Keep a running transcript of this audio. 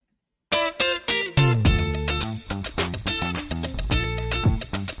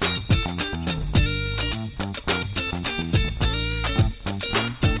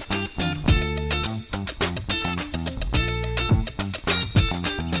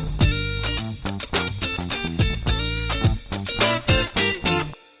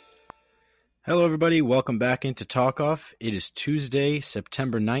Hello, everybody. Welcome back into Talkoff. It is Tuesday,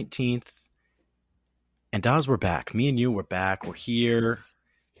 September 19th. And Daz, we're back. Me and you, we're back. We're here.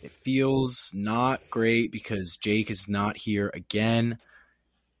 It feels not great because Jake is not here again.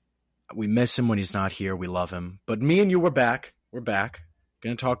 We miss him when he's not here. We love him. But me and you, we're back. We're back.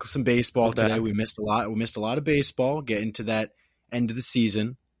 Going to talk some baseball today. We missed a lot. We missed a lot of baseball. Get into that end of the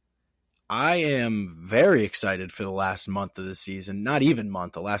season. I am very excited for the last month of the season. Not even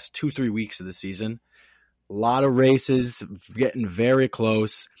month, the last 2-3 weeks of the season. A lot of races getting very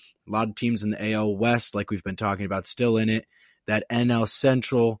close. A lot of teams in the AL West, like we've been talking about, still in it. That NL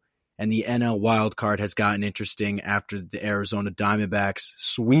Central and the NL wildcard has gotten interesting after the Arizona Diamondbacks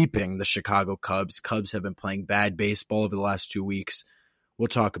sweeping the Chicago Cubs. Cubs have been playing bad baseball over the last 2 weeks. We'll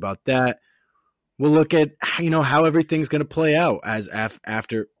talk about that. We'll look at how everything's going to play out as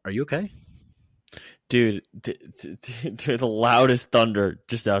after. Are you okay? Dude, they're the loudest thunder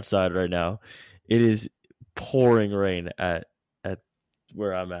just outside right now. It is pouring rain at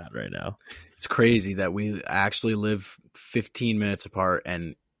where I'm at right now. It's crazy that we actually live 15 minutes apart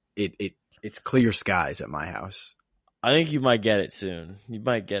and it's clear skies at my house. I think you might get it soon.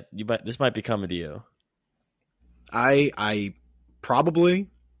 This might be coming to you. I probably,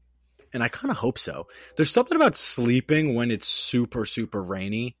 and I kind of hope so. There's something about sleeping when it's super, super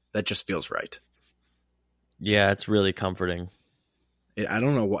rainy that just feels right. Yeah, it's really comforting. I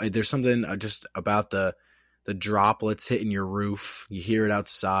don't know why. There's something just about the droplets hitting your roof. You hear it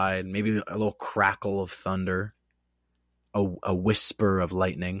outside. Maybe a little crackle of thunder, a whisper of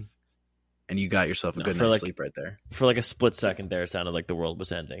lightning, and you got yourself a good night's sleep right there. For like a split second there, it sounded like the world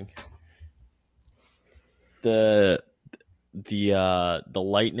was ending. The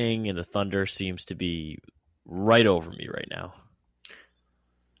lightning and the thunder seems to be right over me right now.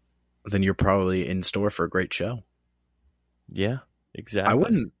 Then you're probably in store for a great show. Yeah, exactly. I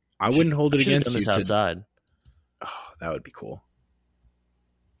wouldn't hold it against you. Outside. Oh, that would be cool.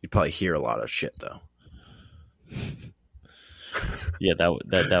 You'd probably hear a lot of shit though. Yeah,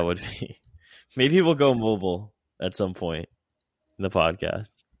 that would be. Maybe we'll go mobile at some point in the podcast.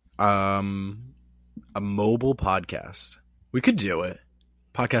 A mobile podcast. We could do it.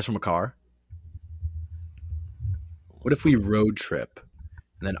 Podcast from a car. What if we road trip?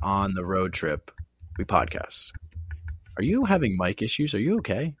 And then on the road trip, we podcast. Are you having mic issues? Are you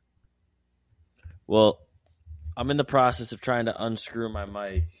okay? Well, I'm in the process of trying to unscrew my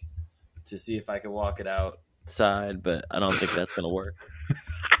mic to see if I can walk it outside, but I don't think that's going to work.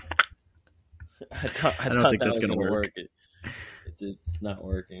 I don't think that's going to work. It's not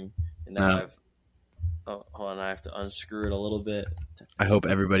working. And now hold on, I have to unscrew it a little bit. I hope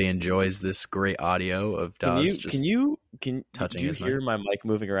everybody enjoys this great audio of Daz. Do you hear my mic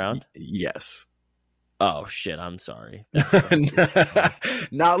moving around? Yes. Oh shit! I'm sorry.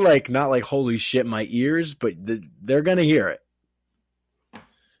 Not like holy shit, my ears, but they're gonna hear it.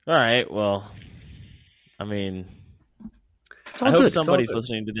 All right. Well, I mean, I hope somebody's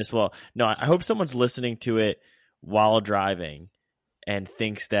listening to this. Well, no, I hope someone's listening to it while driving and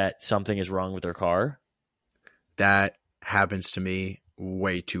thinks that something is wrong with their car. That happens to me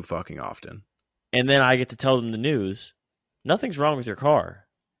way too fucking often. And then I get to tell them the news. Nothing's wrong with your car.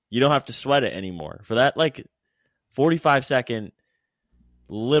 You don't have to sweat it anymore. For that 45-second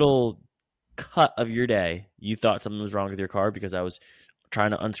little cut of your day, you thought something was wrong with your car because I was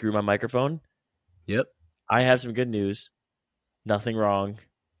trying to unscrew my microphone. Yep. I have some good news. Nothing wrong.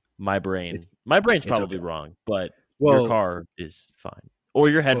 My brain's probably okay. Wrong, but your car is fine. Or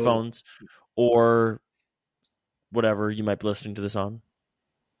your headphones, or whatever you might be listening to this on.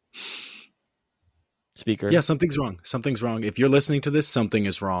 Speaker. Yeah, something's wrong. Something's wrong. If you're listening to this, something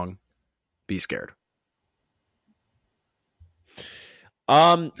is wrong. Be scared.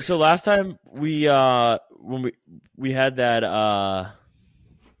 So last time when we had that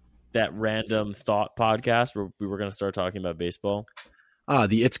random thought podcast where we were going to start talking about baseball.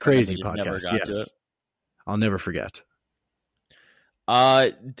 The It's Crazy podcast. Yes. I'll never forget.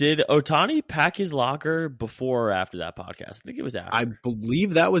 Did Ohtani pack his locker before or after that podcast? I think it was after. I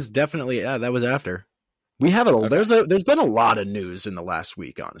believe that was definitely that was after. We have it. Okay. There's been a lot of news in the last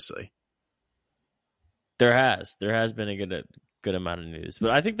week, honestly. There has been a good amount of news, but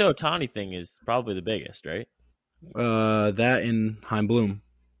I think the Ohtani thing is probably the biggest, right? That and Chaim Bloom,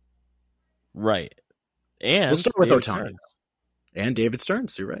 right? And we'll start with Ohtani and David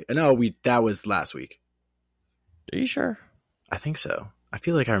Stearns. You're right. No, that was last week. Are you sure? I think so. I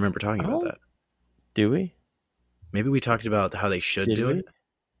feel like I remember talking about that. Do we? Maybe we talked about how they should do it.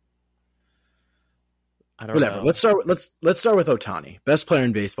 I don't know. Let's start with Ohtani. Best player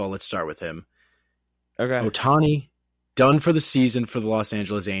in baseball. Let's start with him. Okay. Ohtani, done for the season for the Los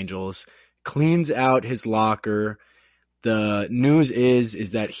Angeles Angels. cleans out his locker. The news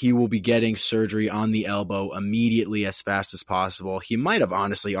is that he will be getting surgery on the elbow immediately as fast as possible. He might have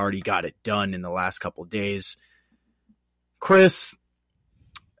honestly already got it done in the last couple of days. Chris,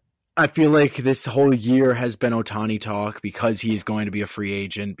 I feel like this whole year has been Ohtani talk because he's going to be a free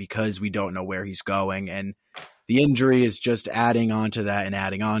agent, because we don't know where he's going. And the injury is just adding on to that and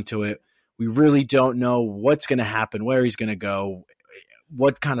adding on to it. We really don't know what's going to happen, where he's going to go,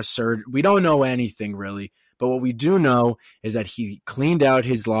 what kind of surgery. We don't know anything really. But what we do know is that he cleaned out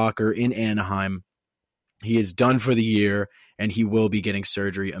his locker in Anaheim. He is done for the year, and he will be getting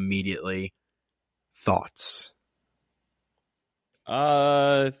surgery immediately. Thoughts?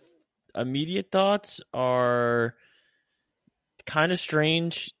 Immediate thoughts are kind of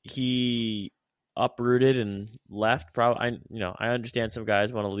strange. He uprooted and left. Probably, I understand some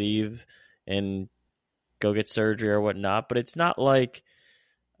guys want to leave and go get surgery or whatnot, but it's not like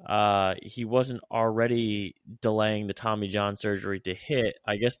he wasn't already delaying the Tommy John surgery to hit.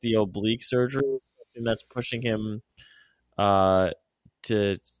 I guess the oblique surgery is something that's pushing him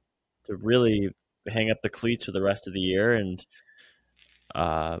to really hang up the cleats for the rest of the year and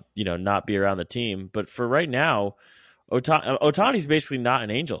not be around the team. But for right now, Ohtani's basically not an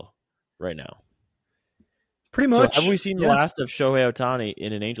Angel right now. Pretty much. So have we seen the last of Shohei Ohtani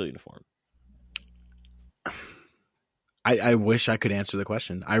in an Angel uniform? I wish I could answer the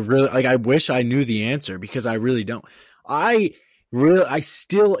question. I wish I knew the answer because I really don't. I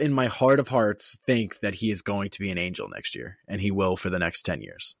still in my heart of hearts think that he is going to be an Angel next year, and he will for the next 10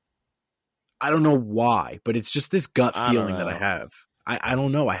 years. I don't know why, but it's just this gut feeling that I have. I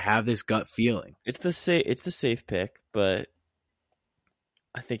don't know. I have this gut feeling. It's the safe pick, but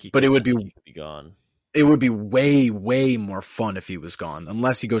I think he would be gone. It would be way, way more fun if he was gone.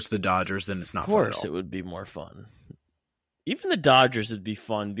 Unless he goes to the Dodgers, then it's not fun at all. Of course it would be more fun. Even the Dodgers would be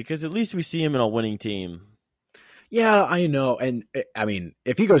fun because at least we see him in a winning team. Yeah, I know. And, I mean,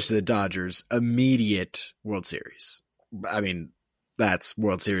 if he goes to the Dodgers, immediate World Series. I mean, that's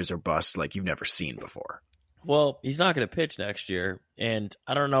World Series or bust like you've never seen before. Well, he's not going to pitch next year, and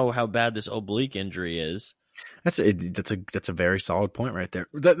I don't know how bad this oblique injury is. That's a very solid point right there.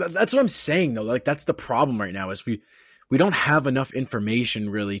 That's what I'm saying, though. Like, that's the problem right now is we don't have enough information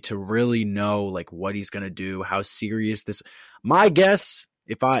really to really know like what he's going to do, how serious this. My guess,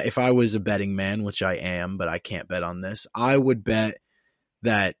 if I was a betting man, which I am, but I can't bet on this, I would bet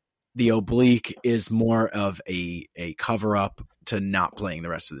that the oblique is more of a cover up to not playing the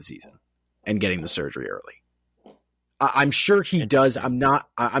rest of the season and getting the surgery early. I'm sure he does.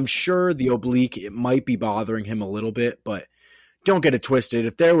 I'm sure the oblique, it might be bothering him a little bit, but don't get it twisted.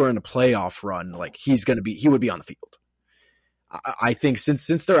 If they were in a playoff run, like he would be on the field. I think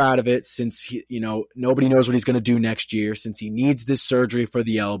since they're out of it, since nobody knows what he's going to do next year, since he needs this surgery for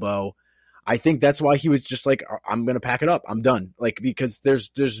the elbow, I think that's why he was just like, I'm going to pack it up. I'm done. Like, because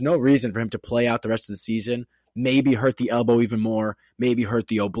there's no reason for him to play out the rest of the season, maybe hurt the elbow even more, maybe hurt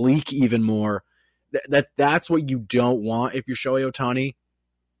the oblique even more. That's what you don't want if you're Shohei Ohtani.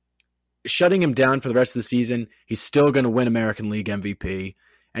 Shutting him down for the rest of the season, he's still going to win American League MVP,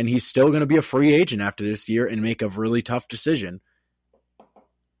 and he's still going to be a free agent after this year and make a really tough decision.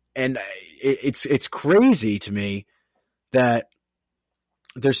 And it's crazy to me that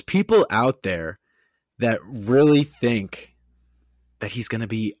there's people out there that really think that he's going to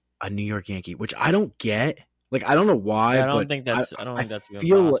be a New York Yankee, which I don't get. Like, I don't know why. I don't think that's even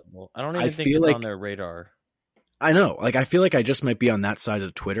possible. I don't even think it's on their radar. I know. Like, I feel like I just might be on that side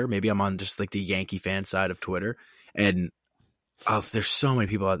of Twitter. Maybe I'm on just like the Yankee fan side of Twitter. And there's so many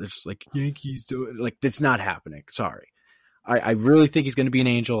people out there just like, Yankees do it. Like, it's not happening. Sorry. I really think he's going to be an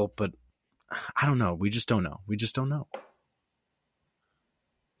Angel, but I don't know. We just don't know.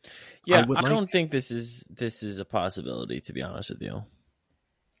 Yeah, I don't think this is a possibility, to be honest with you.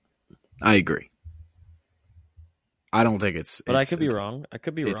 I agree. I don't think it's. But I could be wrong.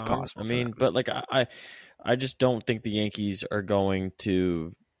 It's possible. I mean, but like I just don't think the Yankees are going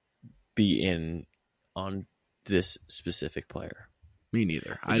to be in on this specific player. Me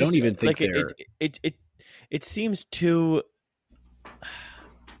neither. I don't even think like they're. It seems too.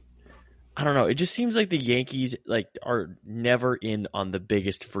 I don't know. It just seems like the Yankees are never in on the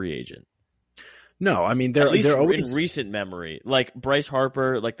biggest free agent. No, I mean they're always in recent memory. Like Bryce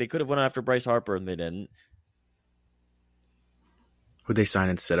Harper, like they could have went after Bryce Harper and they didn't. Who'd they sign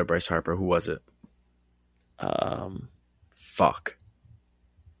instead of Bryce Harper? Who was it? Fuck.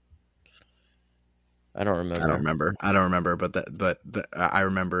 I don't remember. I don't remember. But I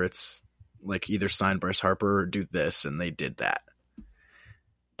remember it's like either sign Bryce Harper or do this, and they did that.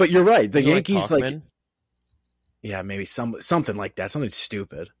 But you're right. The Yankees, like, yeah, maybe something like that, something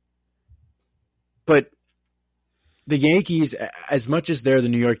stupid. But the Yankees, as much as they're the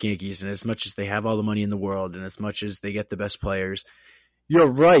New York Yankees, and as much as they have all the money in the world, and as much as they get the best players, you're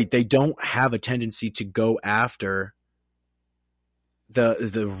right. They don't have a tendency to go after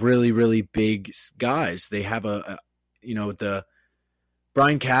the really, really big guys. They have the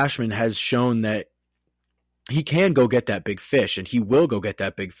Brian Cashman has shown that he can go get that big fish, and he will go get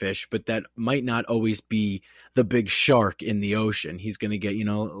that big fish, but that might not always be the big shark in the ocean. He's going to get,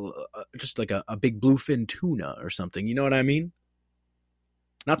 just like a big bluefin tuna or something. You know what I mean?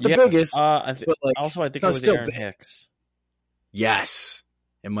 Not the biggest. But like, I think it was Aaron Hicks. Yes,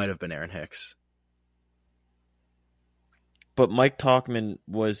 it might have been Aaron Hicks. But Mike Tauchman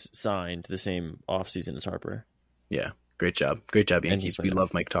was signed the same offseason as Harper. Yeah, great job. Great job, Yankees. We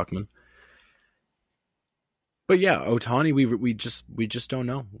love Mike Tauchman. But yeah, Ohtani, we just don't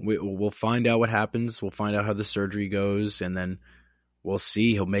know. We'll find out what happens. We'll find out how the surgery goes, and then we'll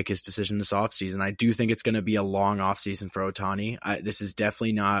see. He'll make his decision this offseason. I do think it's going to be a long offseason for Ohtani. This is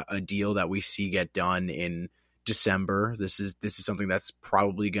definitely not a deal that we see get done in December. This is something that's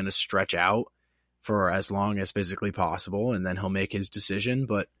probably going to stretch out for as long as physically possible, and then he'll make his decision.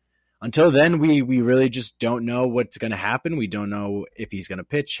 But until then, we really just don't know what's going to happen. We don't know if he's going to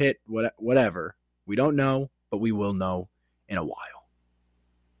pitch, hit, whatever. We don't know, but we will know in a while.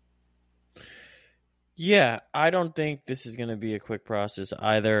 Yeah, I don't think this is going to be a quick process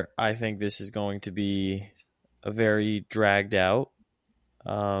either. I think this is going to be a very dragged out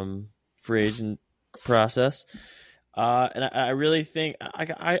free agent process. And I really think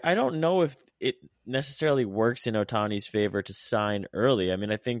I don't know if it necessarily works in Ohtani's favor to sign early. I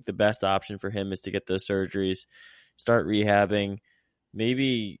mean, I think the best option for him is to get those surgeries, start rehabbing.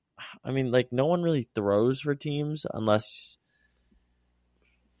 Maybe, I mean, like, no one really throws for teams unless,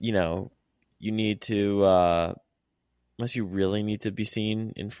 you need to, unless you really need to be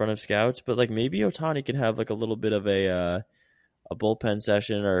seen in front of scouts. But like, maybe Ohtani can have like a little bit of a bullpen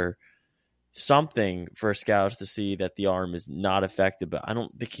session or something for scouts to see that the arm is not affected. But I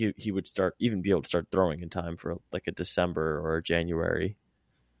don't think he would be able to start throwing in time for like a December or a January.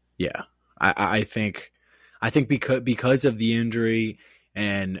 Yeah, I think because of the injury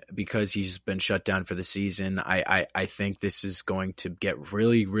and because he's been shut down for the season, I think this is going to get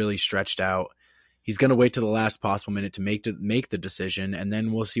really, really stretched out. He's going to wait to the last possible minute to make the decision, and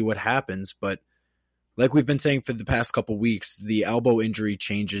then we'll see what happens. But like we've been saying for the past couple weeks, the elbow injury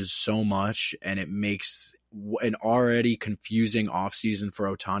changes so much, and it makes an already confusing offseason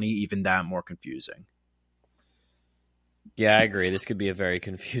for Ohtani even that more confusing. Yeah, I agree. This could be a very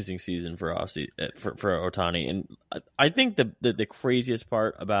confusing season for Ohtani. And I think the craziest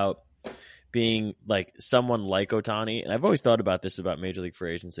part about being like someone like Ohtani, and I've always thought about this about Major League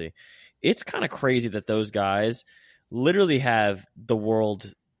Free Agency, it's kind of crazy that those guys literally have the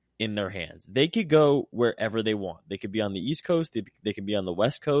world in their hands. They could go wherever they want. They could be on the East Coast. They could be on the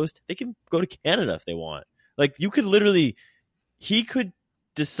West Coast. They can go to Canada if they want. Like, you could literally, he could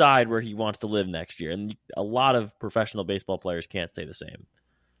decide where he wants to live next year. And a lot of professional baseball players can't say the same.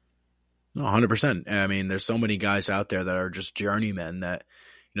 No, 100%. I mean, there's so many guys out there that are just journeymen that,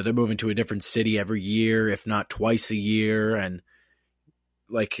 they're moving to a different city every year, if not twice a year. And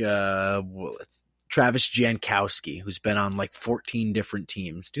like, it's Travis Jankowski, who's been on like 14 different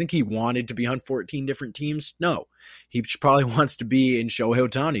teams. Do you think he wanted to be on 14 different teams? No. He probably wants to be in Shohei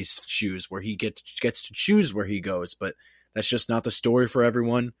Ohtani's shoes, where he gets to choose where he goes, but that's just not the story for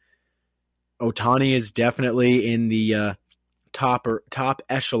everyone. Ohtani is definitely in the top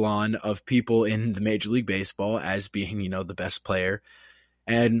echelon of people in the Major League Baseball as being, the best player.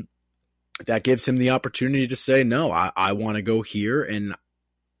 And that gives him the opportunity to say, no, I want to go here. And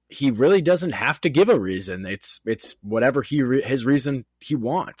he really doesn't have to give a reason. It's whatever his reason he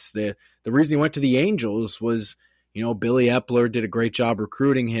wants. The reason he went to the Angels was, Billy Epler did a great job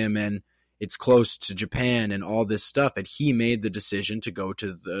recruiting him, and it's close to Japan and all this stuff. And he made the decision to go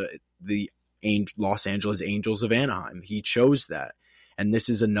to the Los Angeles Angels of Anaheim. He chose that. And this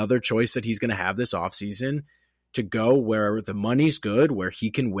is another choice that he's going to have this offseason, to go where the money's good, where he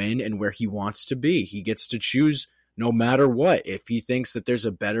can win, and where he wants to be. He gets to choose no matter what. If he thinks that there's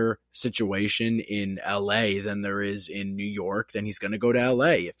a better situation in LA than there is in New York, then he's going to go to LA.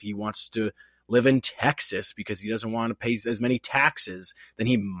 If he wants to live in Texas because he doesn't want to pay as many taxes, then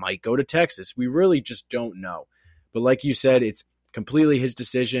he might go to Texas. We really just don't know. But like you said, it's completely his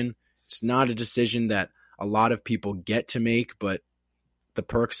decision. It's not a decision that a lot of people get to make, but the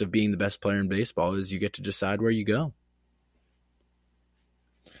perks of being the best player in baseball is you get to decide where you go.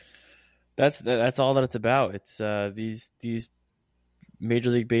 That's all that it's about. It's these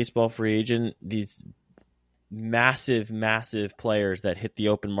Major League Baseball free agent, these massive players that hit the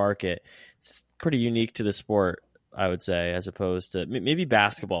open market. pretty unique to the sport, I would say, as opposed to maybe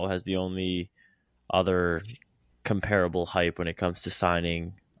basketball has the only other comparable hype when it comes to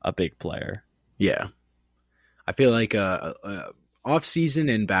signing a big player. Yeah. I feel like off season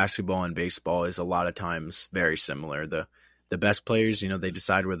in basketball and baseball is a lot of times very similar. The best players, they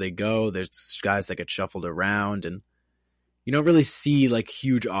decide where they go. There's guys that get shuffled around, and you don't really see like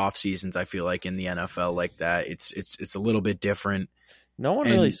huge off seasons. I feel like in the NFL like that, it's a little bit different. No one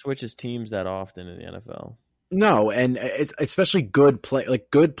really switches teams that often in the NFL. No, and especially good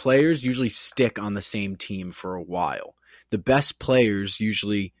players usually stick on the same team for a while. The best players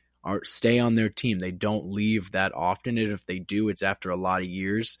usually stay on their team. They don't leave that often, and if they do, it's after a lot of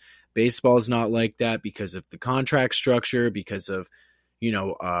years. Baseball is not like that because of the contract structure, because of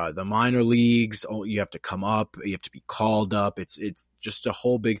the minor leagues. You have to come up, you have to be called up. It's just a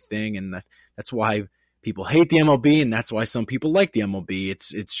whole big thing, and that's why people hate the MLB, and that's why some people like the MLB.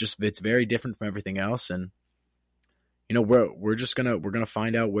 It's very different from everything else, and we're gonna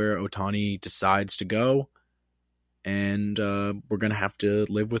find out where Ohtani decides to go, and we're gonna have to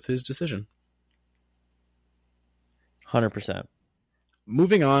live with his decision. 100%.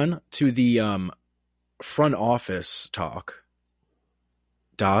 Moving on to the front office talk.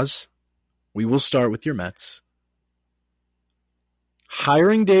 Daz, we will start with your Mets.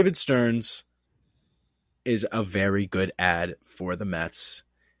 Hiring David Stearns is a very good ad for the Mets.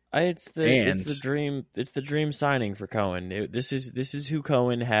 It's the dream signing for Cohen. This is who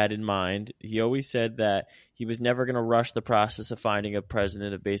Cohen had in mind. He always said that he was never going to rush the process of finding a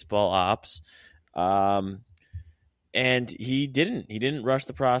president of baseball ops. And he didn't rush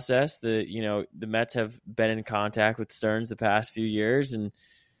the process. The Mets have been in contact with Stearns the past few years, and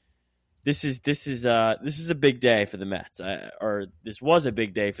this is a big day for the Mets. This was a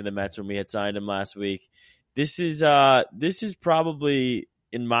big day for the Mets when we had signed him last week. This is probably,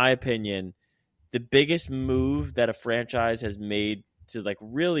 in my opinion, the biggest move that a franchise has made to like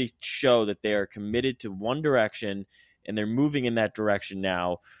really show that they are committed to one direction, and they're moving in that direction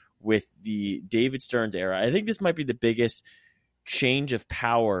now with the David Stearns era. I think this might be the biggest change of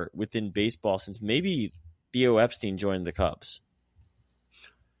power within baseball since maybe Theo Epstein joined the Cubs.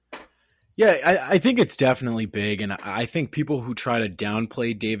 Yeah, I think it's definitely big, and I think people who try to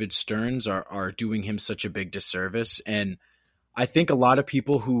downplay David Stearns are doing him such a big disservice. And I think a lot of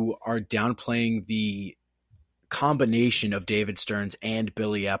people who are downplaying the combination of David Stearns and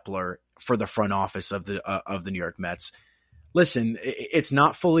Billy Epler for the front office of the New York Mets. Listen, it's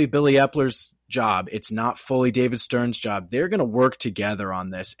not fully Billy Epler's job. It's not fully David Stearns' job. They're going to work together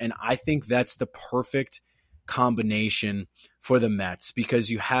on this, and I think that's the perfect combination for the Mets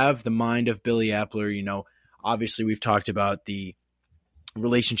because you have the mind of Billy Epler. Obviously we've talked about the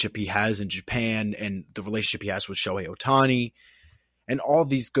relationship he has in Japan and the relationship he has with Shohei Ohtani and all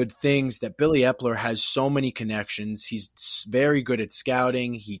these good things that Billy Epler has so many connections. He's very good at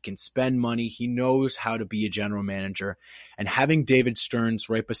scouting. He can spend money. He knows how to be a general manager. And having David Stearns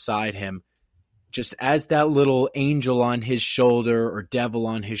right beside him, just as that little angel on his shoulder or devil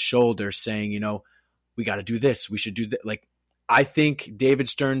on his shoulder saying, we got to do this. We should do that. Like, I think David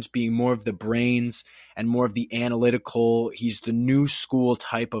Stearns being more of the brains and more of the analytical, he's the new school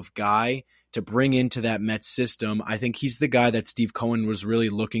type of guy to bring into that Mets system. I think he's the guy that Steve Cohen was really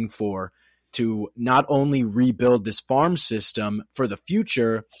looking for to not only rebuild this farm system for the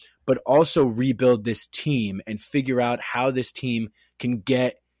future, but also rebuild this team and figure out how this team can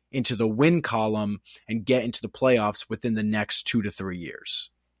get into the win column and get into the playoffs within the next 2 to 3 years.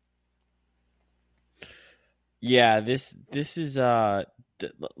 Yeah, this is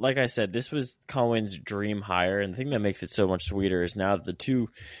like I said, this was Cohen's dream hire, and the thing that makes it so much sweeter is now that the two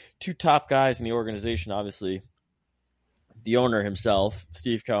top guys in the organization, obviously the owner himself,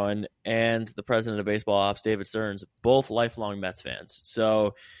 Steve Cohen, and the president of baseball ops, David Stearns, both lifelong Mets fans.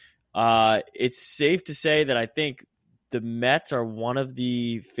 So it's safe to say that I think the Mets are one of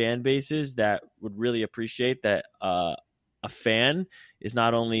the fan bases that would really appreciate that a fan is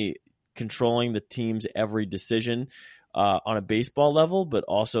not only controlling the team's every decision on a baseball level, but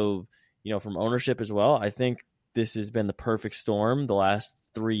also, from ownership as well. I think this has been the perfect storm the last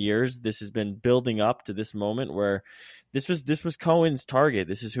 3 years. This has been building up to this moment where this was Cohen's target.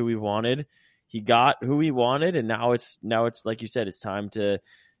 This is who he wanted. He got who he wanted, and now it's like you said, it's time to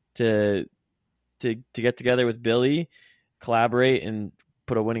get together with Billy, collaborate, and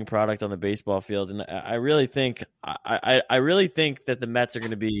put a winning product on the baseball field. And I really think that the Mets are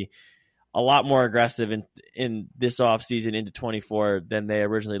going to be a lot more aggressive in this offseason into 24 than they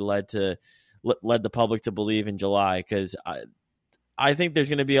originally led the public to believe in July, because I think there's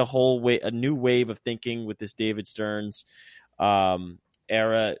going to be a new wave of thinking with this David Stearns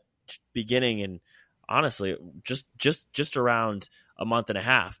era beginning in, honestly, just around a month and a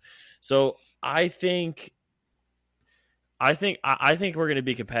half. So I think we're going to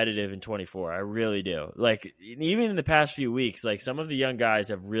be competitive in 24. I really do. Like, even in the past few weeks, like, some of the young guys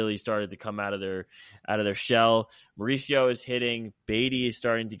have really started to come out of their shell. Mauricio is hitting. Beatty is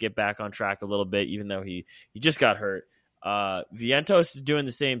starting to get back on track a little bit, even though he just got hurt. Vientos is doing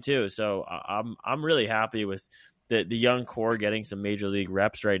the same too. So I'm really happy with the young core getting some major league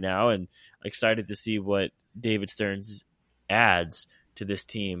reps right now, and excited to see what David Stearns adds to this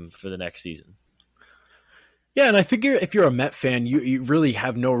team for the next season. Yeah, and I figure if you're a Met fan, you really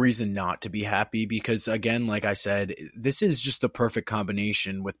have no reason not to be happy because, again, like I said, this is just the perfect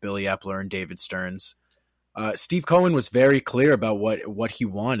combination with Billy Epler and David Stearns. Steve Cohen was very clear about what he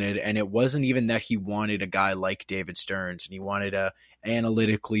wanted, and it wasn't even that he wanted a guy like David Stearns and he wanted a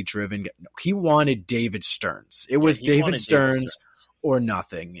analytically driven. He wanted David Stearns. It was David Stearns or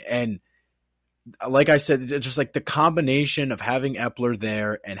nothing. And like I said, just like the combination of having Epler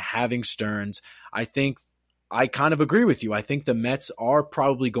there and having Stearns, I think I kind of agree with you. I think the Mets are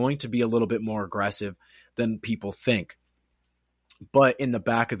probably going to be a little bit more aggressive than people think. But in the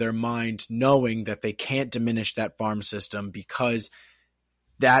back of their mind, knowing that they can't diminish that farm system because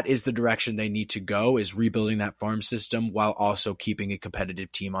that is the direction they need to go, is rebuilding that farm system while also keeping a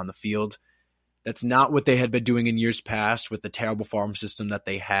competitive team on the field. That's not what they had been doing in years past with the terrible farm system that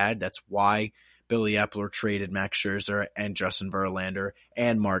they had. That's why Billy Epler traded Max Scherzer and Justin Verlander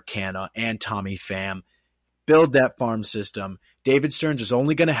and Mark Canha and Tommy Pham. Build that farm system. David Stearns is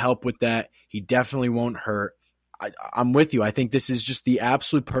only going to help with that. He definitely won't hurt. I'm with you. I think this is just the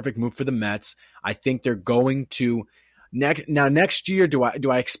absolute perfect move for the Mets. I think they're going to next year. Do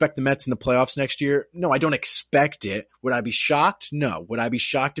I expect the Mets in the playoffs next year? No, I don't expect it. Would I be shocked? No. Would I be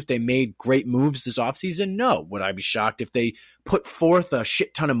shocked if they made great moves this offseason? No. Would I be shocked if they put forth a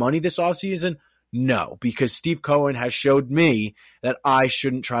shit ton of money this offseason? No, because Steve Cohen has showed me that I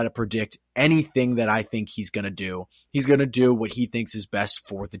shouldn't try to predict anything that I think he's going to do. He's going to do what he thinks is best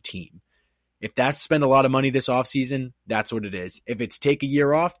for the team. If that's spend a lot of money this offseason, that's what it is. If it's take a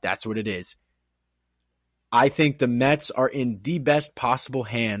year off, that's what it is. I think the Mets are in the best possible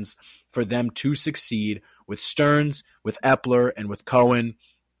hands for them to succeed with Stearns, with Epler, and with Cohen.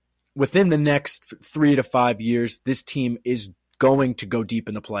 Within the next 3 to 5 years, this team is going to go deep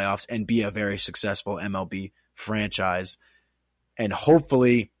in the playoffs and be a very successful MLB franchise and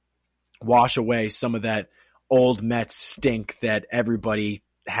hopefully wash away some of that old Mets stink that everybody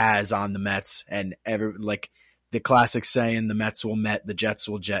has on the Mets, and like the classic saying, the Mets will Met, the Jets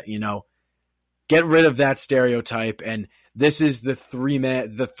will Jet, get rid of that stereotype. And this is the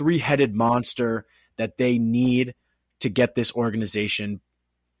three-headed monster that they need to get this organization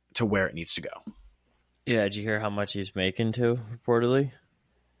to where it needs to go. Yeah, did you hear how much he's making too, reportedly?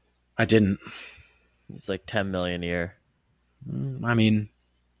 I didn't. It's like $10 million a year. I mean,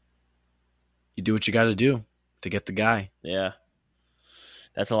 you do what you got to do to get the guy. Yeah.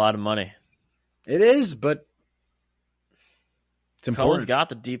 That's a lot of money. It is, but it's important. Cohen's got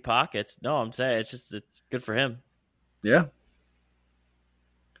the deep pockets. No, I'm saying it's good for him. Yeah.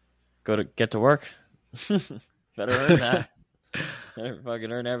 Get to work. Better earn that.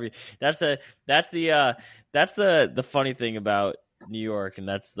 Fucking earn every. That's the funny thing about New York, and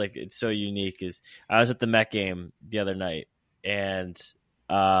that's like it's so unique. Is I was at the Met game the other night, and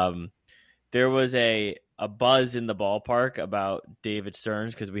there was a buzz in the ballpark about David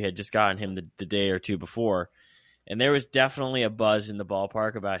Stearns because we had just gotten him the day or two before, and there was definitely a buzz in the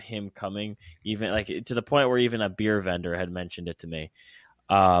ballpark about him coming, even like to the point where even a beer vendor had mentioned it to me.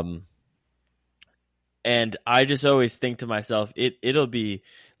 And I just always think to myself, it'll be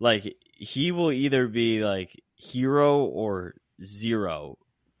like he will either be like hero or zero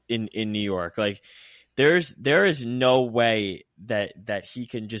in New York. Like there is no way that he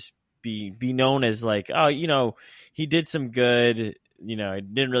can just be known as like, oh, he did some good, he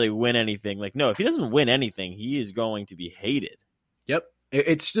didn't really win anything. Like, no, if he doesn't win anything, he is going to be hated. Yep.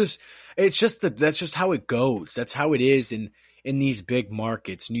 It's just that's just how it goes. That's how it is in these big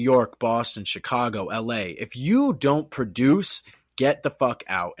markets, New York, Boston, Chicago, LA. If you don't produce, get the fuck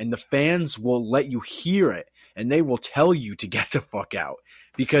out. And the fans will let you hear it, and they will tell you to get the fuck out.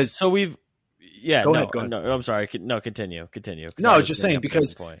 Because go ahead. No, I'm sorry. No, continue. No, I was just saying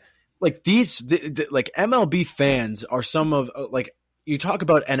because like like MLB fans are some of like you talk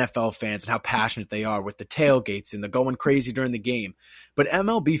about NFL fans and how passionate they are with the tailgates and the going crazy during the game. But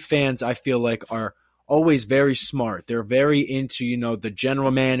MLB fans, I feel like, are always very smart. They're very into, the general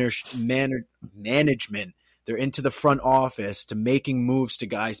management. They're into the front office to making moves to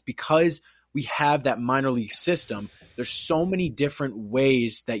guys because we have that minor league system. There's so many different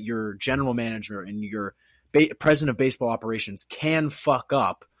ways that your general manager and your president of baseball operations can fuck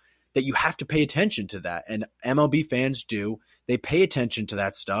up that you have to pay attention to that. And MLB fans do. They pay attention to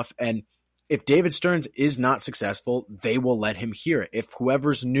that stuff. And if David Stearns is not successful, they will let him hear it. If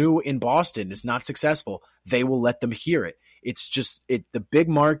whoever's new in Boston is not successful, they will let them hear it. It's just the big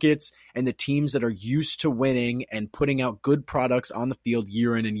markets and the teams that are used to winning and putting out good products on the field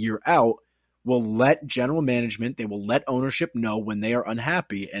year in and year out will let general management, they will let ownership know when they are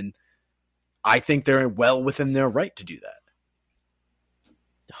unhappy. And I think they're well within their right to do that.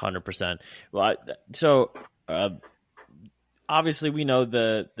 100%. Well, so obviously we know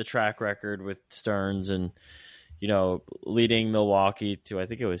the track record with Stearns and, leading Milwaukee to, I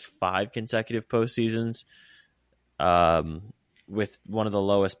think it was 5 consecutive postseasons, with one of the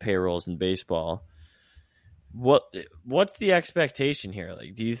lowest payrolls in baseball. What's the expectation here?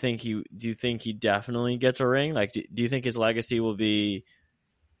 Like, do you think he definitely gets a ring? Like, do you think his legacy will be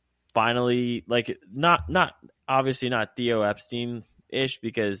finally, like, not obviously not Theo Epstein-ish,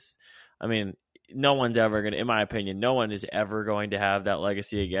 because I mean, no one's ever going to, in my opinion, no one is ever going to have that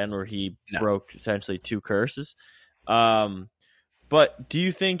legacy again where he broke essentially 2 curses. But do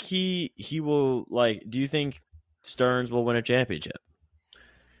you think he will, like, do you think Stearns will win a championship?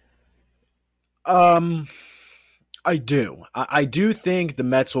 I do. I do think the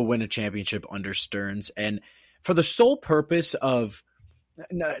Mets will win a championship under Stearns, and for the sole purpose of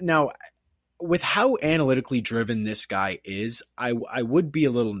now, with how analytically driven this guy is, I would be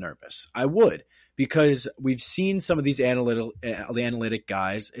a little nervous. I would, because we've seen some of these analytic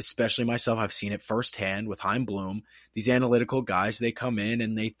guys, especially myself. I've seen it firsthand with Chaim Bloom. These analytical guys, they come in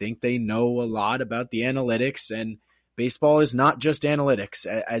and they think they know a lot about the analytics, and baseball is not just analytics.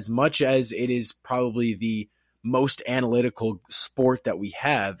 As much as it is probably the most analytical sport that we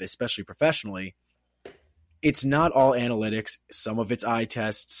have, especially professionally, it's not all analytics. Some of it's eye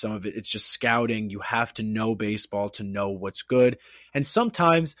tests, some of it's just scouting. You have to know baseball to know what's good. And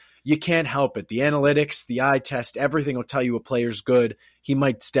sometimes you can't help it. The analytics, the eye test, everything will tell you a player's good. He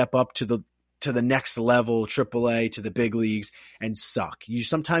might step up to the next level, AAA, to the big leagues, and suck.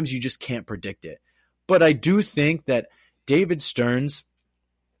 Sometimes you just can't predict it. But I do think that David Stearns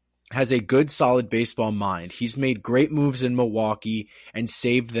has a good, solid baseball mind. He's made great moves in Milwaukee and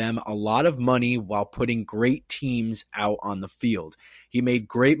saved them a lot of money while putting great teams out on the field. He made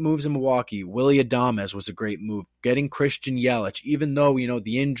great moves in Milwaukee. Willy Adames was a great move. Getting Christian Yelich, even though,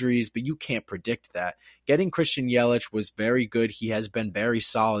 the injuries, but you can't predict that. Getting Christian Yelich was very good. He has been very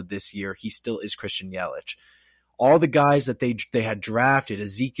solid this year. He still is Christian Yelich. All the guys that they had drafted,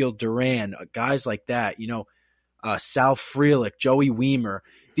 Ezekiel Duran, guys like that, Sal Frelick, Joey Wiemer,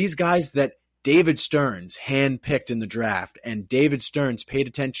 these guys that David Stearns handpicked in the draft, and David Stearns paid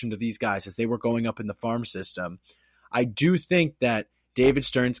attention to these guys as they were going up in the farm system. I do think that David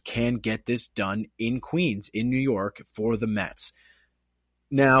Stearns can get this done in Queens, in New York, for the Mets.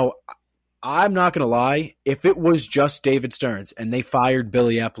 Now, I'm not going to lie. If it was just David Stearns and they fired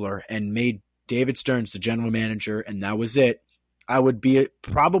Billy Epler and made David Stearns the general manager and that was it, I would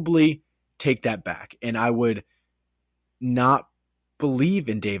probably take that back, and I would not believe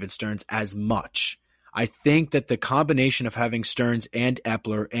in David Stearns as much. I think that the combination of having Stearns and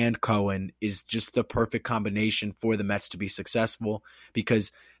Epler and Cohen is just the perfect combination for the Mets to be successful,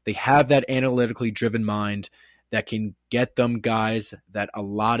 because they have that analytically driven mind that can get them guys that a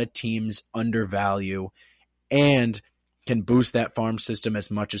lot of teams undervalue and can boost that farm system as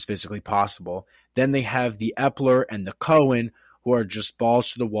much as physically possible. Then they have the Epler and the Cohen, who are just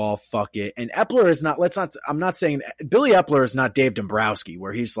balls to the wall, fuck it. And Epler is not, I'm not saying, Billy Epler is not Dave Dombrowski,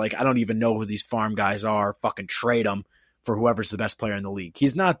 where he's like, I don't even know who these farm guys are, fucking trade them for whoever's the best player in the league.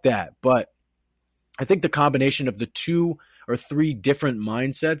 He's not that, but I think the combination of the 2 or 3 different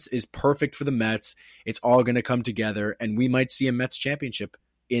mindsets is perfect for the Mets. It's all going to come together, and we might see a Mets championship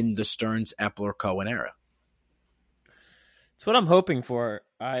in the Stearns, Epler, Cohen era. It's what I'm hoping for.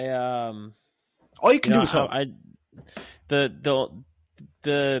 All you can do is hope.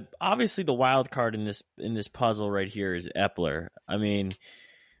 The obviously the wild card in this puzzle right here is Epler. I mean,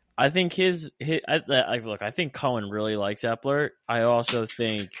 I think I think Cohen really likes Epler. I also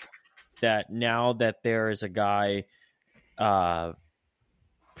think that now that there is a guy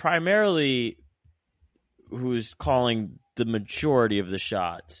primarily who's calling the majority of the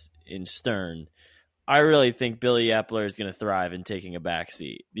shots in Stern, I really think Billy Epler is going to thrive in taking a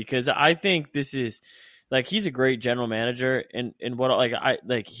backseat, because I think this is, like, he's a great general manager, and what, like,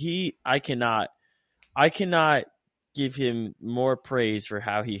 I cannot give him more praise for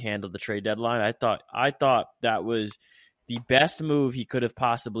how he handled the trade deadline. I thought that was the best move he could have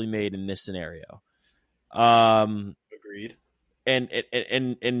possibly made in this scenario. Agreed. And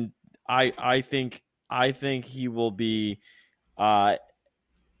I think he will be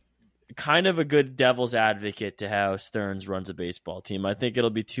kind of a good devil's advocate to how Stearns runs a baseball team. I think it'll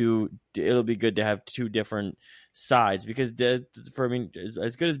be good to have two different sides because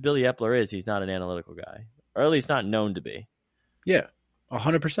as good as Billy Epler is, he's not an analytical guy, or at least not known to be. Yeah,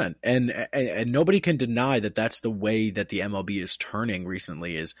 100%. And nobody can deny that that's the way that the MLB is turning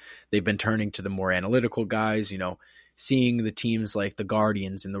recently. Is they've been turning to the more analytical guys. Seeing the teams like the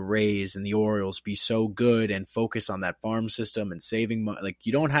Guardians and the Rays and the Orioles be so good and focus on that farm system and saving money. Like,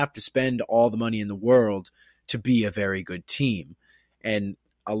 you don't have to spend all the money in the world to be a very good team. And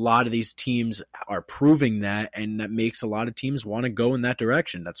a lot of these teams are proving that, and that makes a lot of teams want to go in that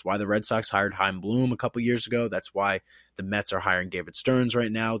direction. That's why the Red Sox hired Chaim Bloom a couple years ago. That's why the Mets are hiring David Stearns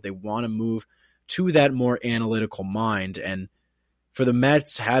right now. They want to move to that more analytical mind. And for the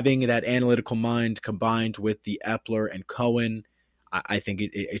Mets, having that analytical mind combined with the Epler and Cohen, I think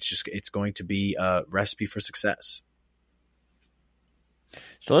it's going to be a recipe for success.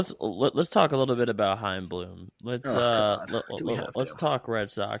 So let's talk a little bit about Chaim Bloom. Let's talk Red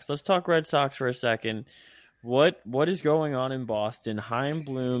Sox. Let's talk Red Sox for a second. What is going on in Boston? Chaim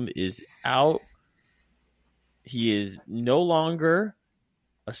Bloom is out. He is no longer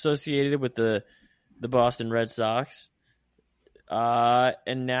associated with the Boston Red Sox.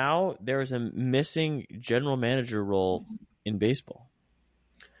 And now there is a missing general manager role in baseball.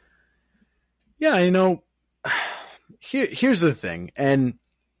 Yeah, here's the thing, and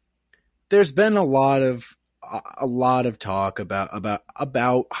there's been a lot of talk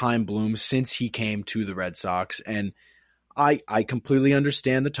about Chaim Bloom since he came to the Red Sox, and I completely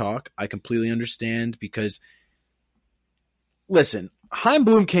understand the talk. I completely understand because, listen, Chaim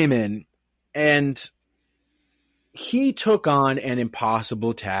Bloom came in and he took on an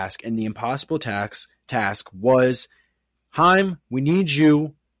impossible task, and the impossible task was, Chaim, we need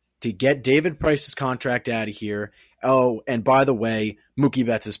you to get David Price's contract out of here. Oh, and by the way, Mookie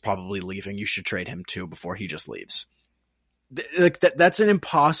Betts is probably leaving. You should trade him too before he just leaves. That's an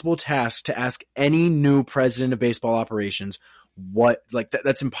impossible task to ask any new president of baseball operations.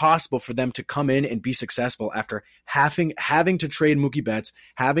 That's impossible for them to come in and be successful after having to trade Mookie Betts,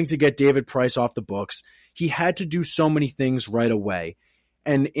 having to get David Price off the books. He had to do so many things right away.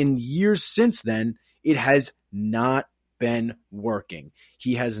 And in years since then, it has not been working.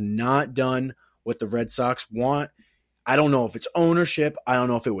 He has not done what the Red Sox want. I don't know if it's ownership. I don't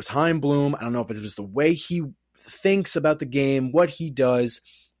know if it was Chaim Bloom. I don't know if it was the way he thinks about the game, what he does.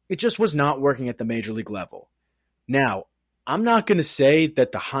 It just was not working at the major league level. Now, I'm not going to say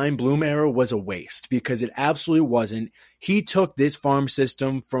that the Chaim Bloom era was a waste, because it absolutely wasn't. He took this farm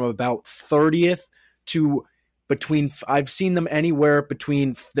system from about 30th to between, I've seen them anywhere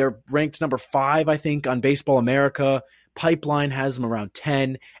between, they're ranked number 5, I think, on Baseball America. Pipeline has them around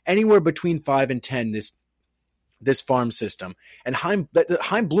 10, anywhere between 5 and 10, this farm system. And Chaim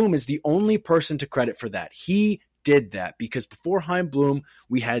Bloom is the only person to credit for that. He did that, because before Chaim Bloom,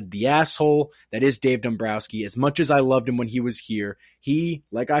 we had the asshole that is Dave Dombrowski. As much as I loved him when he was here, he,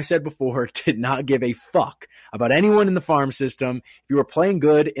 like I said before, did not give a fuck about anyone in the farm system. If you were playing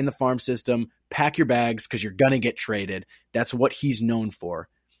good in the farm system, pack your bags, because you're going to get traded. That's what he's known for.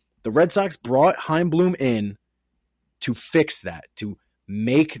 The Red Sox brought Chaim Bloom in to fix that, to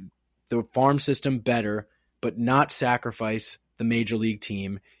make the farm system better, but not sacrifice the major league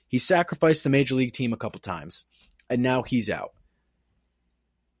team. He sacrificed the major league team a couple times, and now he's out.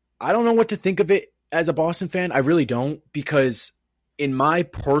 I don't know what to think of it as a Boston fan. I really don't, because in my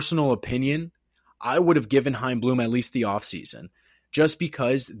personal opinion, I would have given Chaim Bloom at least the offseason, just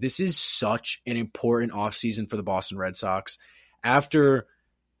because this is such an important offseason for the Boston Red Sox. After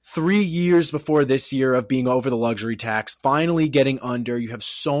 3 years before this year of being over the luxury tax, finally getting under, you have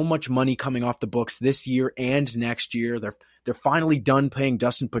so much money coming off the books this year and next year. They're finally done paying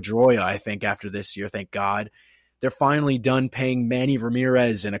Dustin Pedroia, I think, after this year, thank God. They're finally done paying Manny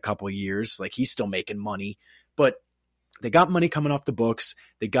Ramirez in a couple of years. Like, he's still making money, but they got money coming off the books.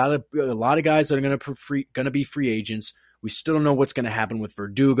 They got a lot of guys that are going to be free agents. We still don't know what's going to happen with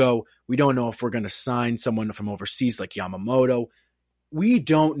Verdugo. We don't know if we're going to sign someone from overseas like Yamamoto. We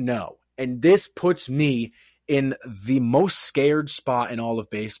don't know. And this puts me in the most scared spot in all of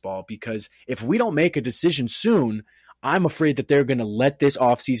baseball, because if we don't make a decision soon, I'm afraid that they're going to let this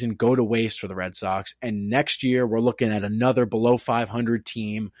offseason go to waste for the Red Sox. And next year, we're looking at another below 500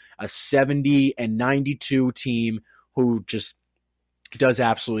 team, a 70-92 team who just does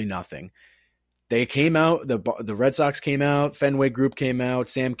absolutely nothing. They came out, the Red Sox came out, Fenway Group came out,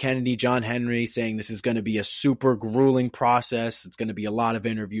 Sam Kennedy, John Henry saying this is going to be a super grueling process. It's going to be a lot of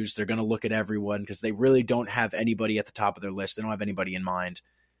interviews. They're going to look at everyone because they really don't have anybody at the top of their list. They don't have anybody in mind.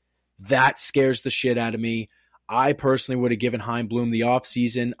 That scares the shit out of me. I personally would have given Chaim Bloom the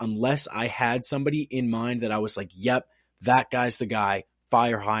offseason unless I had somebody in mind that I was like, yep, that guy's the guy.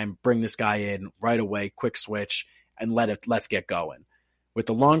 Fire Chaim, bring this guy in right away, quick switch, and let's get going. With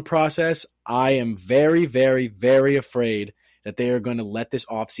the long process, I am very, very, very afraid that they are going to let this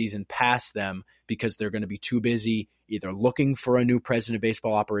offseason pass them because they're going to be too busy either looking for a new president of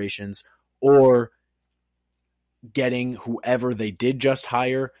baseball operations or getting whoever they did just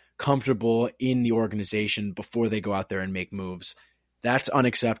hire comfortable in the organization before they go out there and make moves. That's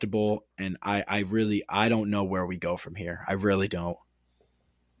unacceptable, and I don't know where we go from here. I really don't.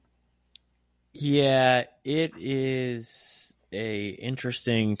 Yeah, it is a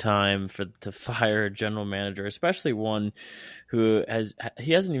interesting time to fire a general manager, especially one who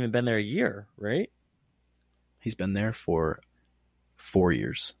hasn't even been there a year, right? He's been there for 4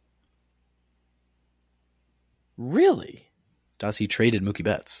 years. Really? Does he traded Mookie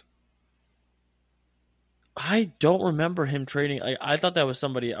Betts? I don't remember him trading. I thought that was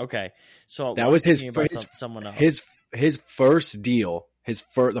somebody. Okay, so that was someone else. His first deal.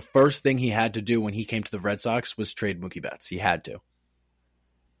 The first thing he had to do when he came to the Red Sox was trade Mookie Betts. He had to.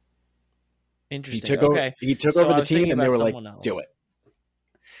 Interesting. He took over the team, and they were like, "Do it."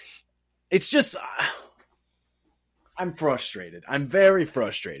 It's just, I'm frustrated. I'm very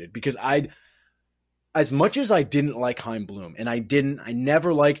frustrated because as much as I didn't like Chaim Bloom, and I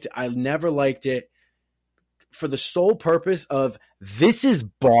never liked it for the sole purpose of this is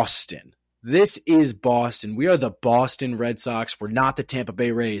Boston. This is Boston. We are the Boston Red Sox. We're not the Tampa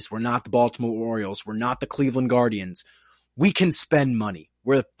Bay Rays. We're not the Baltimore Orioles. We're not the Cleveland Guardians. We can spend money.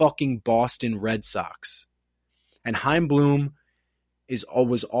 We're the fucking Boston Red Sox. And Chaim Bloom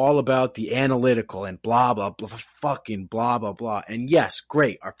was all about the analytical and blah, blah, blah, fucking blah, blah, blah. And yes,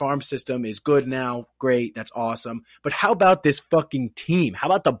 great. Our farm system is good now. Great. That's awesome. But how about this fucking team? How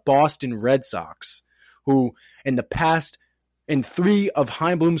about the Boston Red Sox, who in the past, in 3 of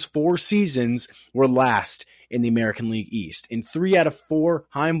Chaim Bloom's 4 seasons, were last in the American League East. In 3 out of 4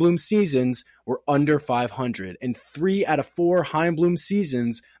 Chaim Bloom seasons were under 500. And 3 out of 4 Chaim Bloom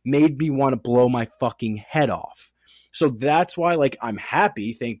seasons made me want to blow my fucking head off. So that's why, I'm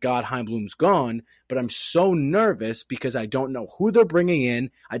happy, thank God Chaim Bloom's gone, but I'm so nervous because I don't know who they're bringing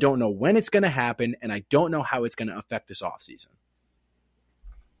in, I don't know when it's going to happen, and I don't know how it's going to affect this offseason.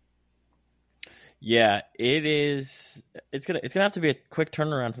 Yeah, it is. It's gonna have to be a quick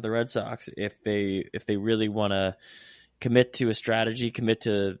turnaround for the Red Sox if they really want to commit to a strategy, commit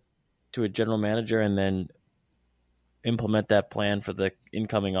to a general manager, and then implement that plan for the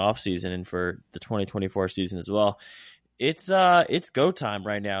incoming offseason and for the 2024 season as well. It's go time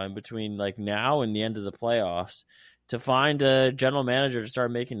right now in between now and the end of the playoffs to find a general manager to start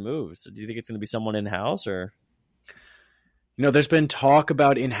making moves. Do you think it's going to be someone in house or? There's been talk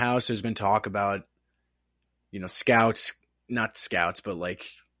about in-house. There's been talk about scouts, not scouts, but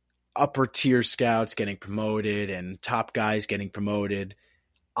upper tier scouts getting promoted and top guys getting promoted.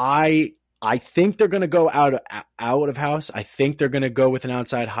 I think they're going to go out of house. I think they're going to go with an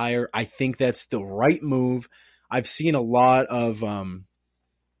outside hire. I think that's the right move. I've seen a lot of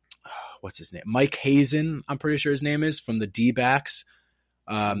what's his name? Mike Hazen, I'm pretty sure his name is, from the D-backs.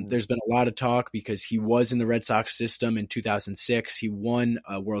 There's been a lot of talk because he was in the Red Sox system in 2006. He won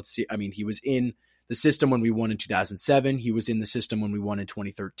a World Series. I mean, he was in the system when we won in 2007. He was in the system when we won in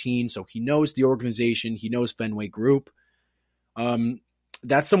 2013. So he knows the organization. He knows Fenway Group.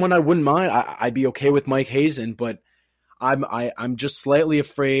 That's someone I wouldn't mind. I'd be okay with Mike Hazen, but I'm just slightly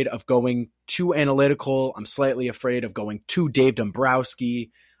afraid of going too analytical. I'm slightly afraid of going too Dave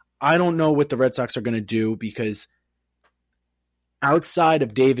Dombrowski. I don't know what the Red Sox are going to do because outside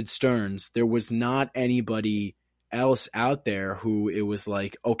of David Stearns, there was not anybody else out there who it was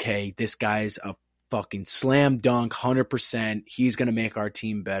like, okay, this guy's a fucking slam dunk, 100%. He's going to make our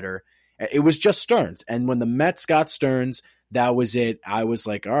team better. It was just Stearns. And when the Mets got Stearns, that was it. I was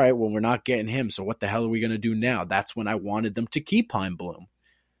like, all right, well, we're not getting him. So what the hell are we going to do now? That's when I wanted them to keep Chaim Bloom.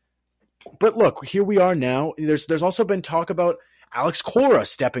 But look, here we are now. There's also been talk about Alex Cora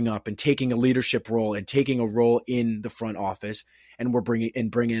stepping up and taking a leadership role and taking a role in the front office. And we're bringing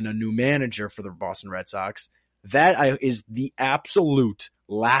in a new manager for the Boston Red Sox. That is the absolute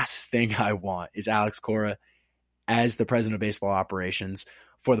last thing I want is Alex Cora as the president of baseball operations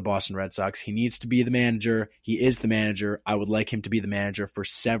for the Boston Red Sox. He needs to be the manager. He is the manager. I would like him to be the manager for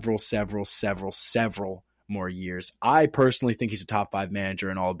several more years. I personally think he's a top 5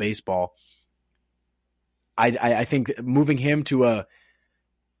 manager in all of baseball. I think moving him to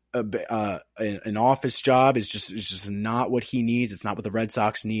an office job is just not what he needs. It's not what the Red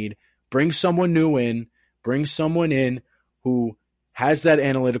Sox need. Bring someone new in. Bring someone in who has that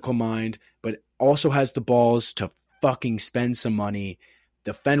analytical mind, but also has the balls to fucking spend some money.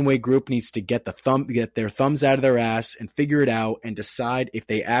 The Fenway group needs to get their thumbs out of their ass and figure it out and decide if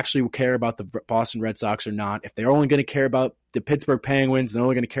they actually care about the Boston Red Sox or not. If they're only going to care about the Pittsburgh Penguins and they're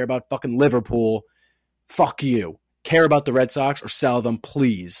only going to care about fucking Liverpool, fuck you. Care about the Red Sox or sell them,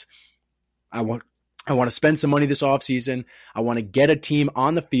 please. I want to spend some money this offseason. I want to get a team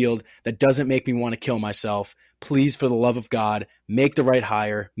on the field that doesn't make me want to kill myself. Please, for the love of God, make the right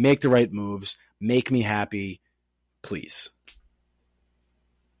hire, make the right moves, make me happy, please.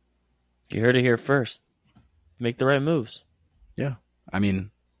 You heard it here first. Make the right moves. Yeah. I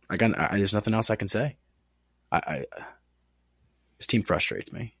mean, there's nothing else I can say. This team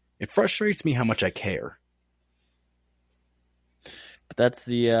frustrates me. It frustrates me how much I care. But that's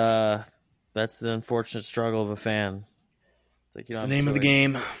the unfortunate struggle of a fan. It's like the name of the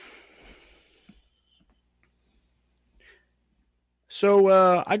game.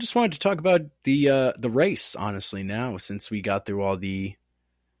 So I just wanted to talk about the race, honestly, now, since we got through all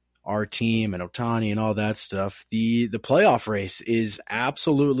our team and Ohtani and all that stuff. The playoff race is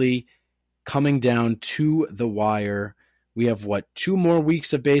absolutely coming down to the wire. We have, 2 more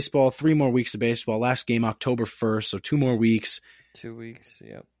weeks of baseball, 3 more weeks of baseball. Last game, October 1st, so 2 more weeks. 2 weeks,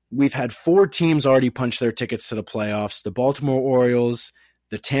 yep. We've had 4 teams already punch their tickets to the playoffs. The Baltimore Orioles,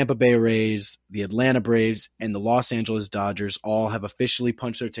 the Tampa Bay Rays, the Atlanta Braves, and the Los Angeles Dodgers all have officially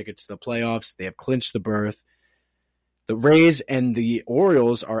punched their tickets to the playoffs. They have clinched the berth. The Rays and the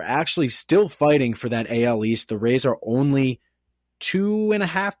Orioles are actually still fighting for that AL East. The Rays are only 2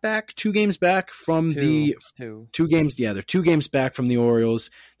 games back from Two. 2 games. Yeah, they're 2 games back from the Orioles.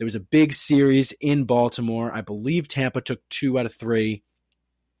 There was a big series in Baltimore. I believe Tampa took 2 out of 3.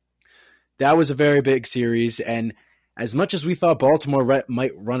 That was a very big series, and as much as we thought Baltimore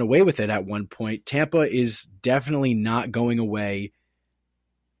might run away with it at one point, Tampa is definitely not going away.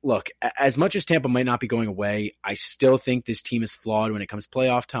 Look, as much as Tampa might not be going away, I still think this team is flawed when it comes to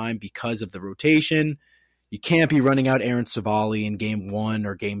playoff time because of the rotation. You can't be running out Aaron Savali in game 1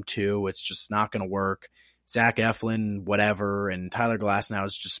 or game 2. It's just not going to work. Zach Eflin, whatever, and Tyler Glasnow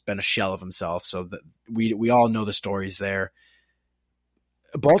has just been a shell of himself. So we all know the stories there.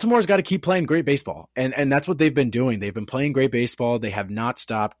 Baltimore's got to keep playing great baseball, and that's what they've been doing. They've been playing great baseball. They have not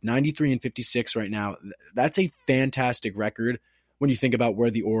stopped. 93-56 right now. That's a fantastic record when you think about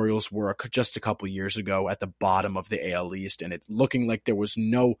where the Orioles were just a couple years ago at the bottom of the AL East, and it looking like there was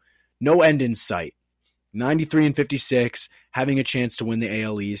no end in sight. 93-56, having a chance to win the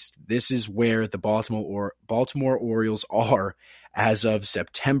AL East. This is where the Baltimore Orioles are as of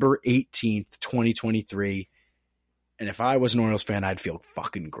September 18th, 2023. And if I was an Orioles fan, I'd feel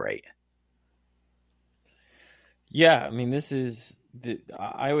fucking great. Yeah, I mean, this is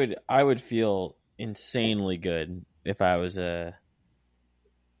I would feel insanely good if I was an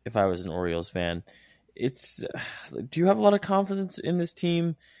Orioles fan. Do you have a lot of confidence in this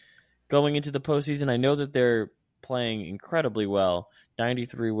team going into the postseason? I know that they're playing incredibly well.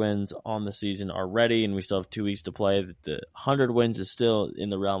 93 wins on the season already, and we still have 2 weeks to play. The 100 wins is still in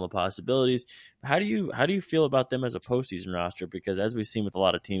the realm of possibilities. How do you feel about them as a postseason roster? Because as we've seen with a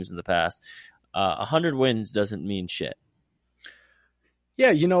lot of teams in the past, 100 wins doesn't mean shit.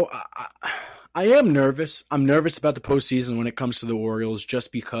 Yeah, I am nervous. I'm nervous about the postseason when it comes to the Orioles,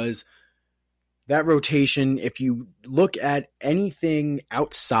 just because that rotation, if you look at anything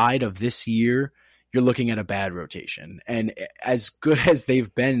outside of this year, you're looking at a bad rotation. And as good as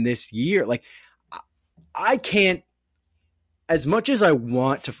they've been this year, like, I can't, as much as I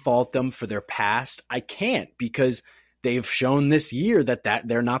want to fault them for their past, I can't, because they've shown this year that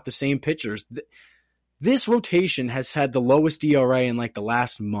they're not the same pitchers. This rotation has had the lowest ERA in like the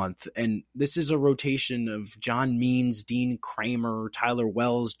last month, and this is a rotation of John Means, Dean Kramer, Tyler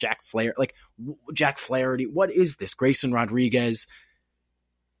Wells, Jack Flaherty. What is this? Grayson Rodriguez.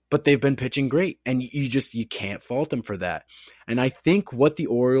 But they've been pitching great, and you can't fault them for that. And I think what the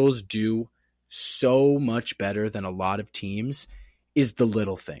Orioles do so much better than a lot of teams is the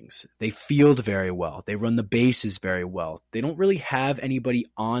little things. They field very well. They run the bases very well. They don't really have anybody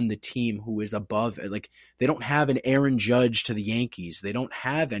on the team who is above it. Like, they don't have an Aaron Judge to the Yankees. They don't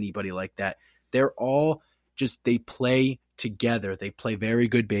have anybody like that. They're all just, they play together. They play very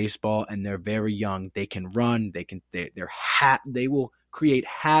good baseball, and they're very young. They can run. They will create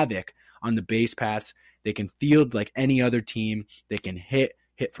havoc on the base paths. They can field like any other team. They can hit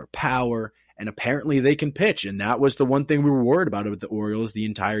for power, and apparently they can pitch. And that was the one thing we were worried about with the Orioles the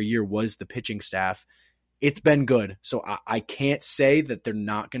entire year, was the pitching staff. it's been good. So I can't say that they're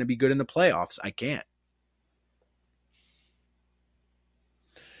not going to be good in the playoffs. I can't.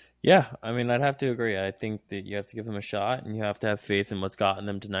 Yeah, I mean, I'd have to agree. I think that you have to give them a shot, and you have to have faith in what's gotten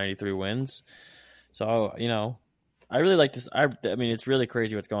them to 93 wins. So, I really like this. I mean, it's really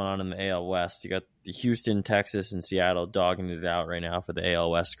crazy what's going on in the AL West. You got the Houston, Texas, and Seattle dogging it out right now for the AL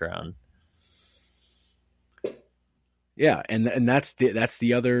West crown. Yeah, and that's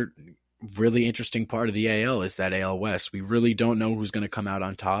the other really interesting part of the AL is that AL West. We really don't know who's going to come out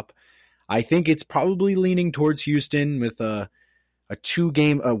on top. I think it's probably leaning towards Houston with a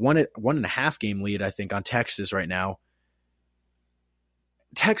 1.5 game lead, I think, on Texas right now.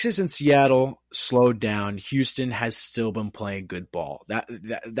 Texas and Seattle slowed down. Houston has still been playing good ball.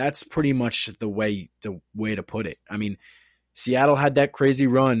 That's pretty much the way to put it. I mean, Seattle had that crazy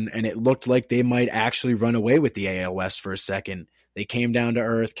run, and it looked like they might actually run away with the AL West for a second. They came down to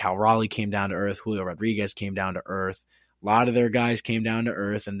earth. Cal Raleigh came down to earth. Julio Rodriguez came down to earth. A lot of their guys came down to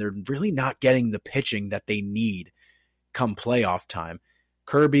earth, and they're really not getting the pitching that they need come playoff time.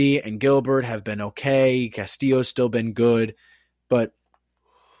 Kirby and Gilbert have been okay. Castillo's still been good, but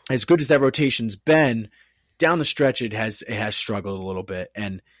as good as that rotation's been, down the stretch it has struggled a little bit.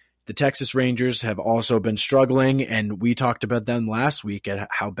 And the Texas Rangers have also been struggling, and we talked about them last week at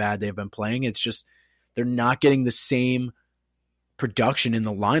how bad they've been playing. It's just they're not getting the same production in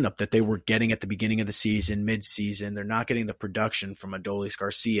the lineup that they were getting at the beginning of the season, mid-season. They're not getting the production from Adolis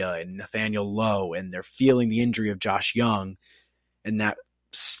Garcia and Nathaniel Lowe, and they're feeling the injury of Josh Young. And that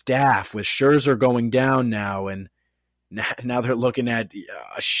staff with Scherzer going down now, and now they're looking at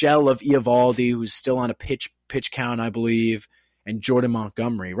a shell of Eovaldi, who's still on a pitch count, I believe, and Jordan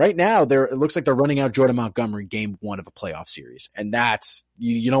Montgomery. Right now, it looks like they're running out Jordan Montgomery game 1 of a playoff series, and that's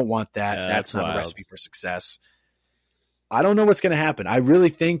you don't want that. Yeah, that's not wild. a recipe for success. I don't know what's going to happen. I really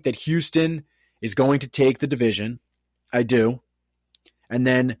think that Houston is going to take the division. I do. And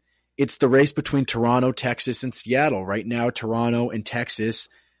then it's the race between Toronto, Texas, and Seattle. Right now, Toronto and Texas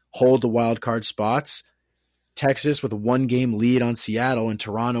hold the wild card spots. Texas with a 1-game lead on Seattle, and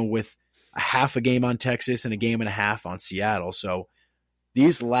Toronto with a half a game on Texas and a game and a half on Seattle. So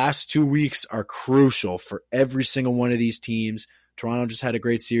these last 2 weeks are crucial for every single one of these teams. Toronto just had a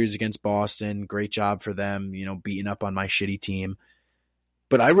great series against Boston. Great job for them, beating up on my shitty team.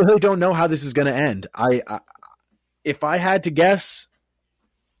 But I really don't know how this is going to end. If I had to guess,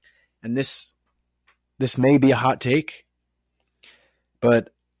 and this may be a hot take,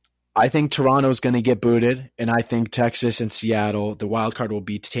 but I think Toronto's going to get booted, and I think Texas and Seattle, the wild card will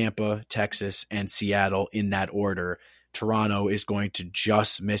be Tampa, Texas, and Seattle in that order. Toronto is going to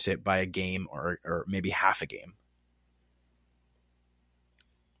just miss it by a game or maybe half a game.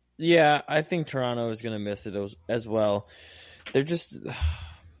 Yeah, I think Toronto is going to miss it as well. They're just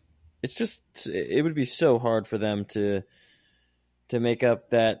it would be so hard for them to make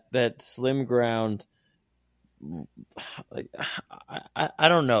up that slim ground. Like, I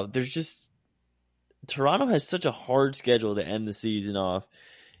don't know. There's just Toronto has such a hard schedule to end the season off,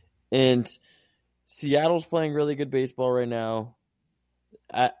 and Seattle's playing really good baseball right now.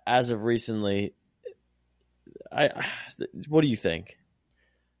 As of recently, what do you think?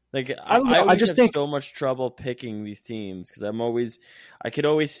 Like, I always just have think so much trouble picking these teams because I could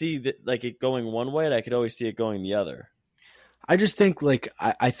always see that like it going one way, and I could always see it going the other. I just think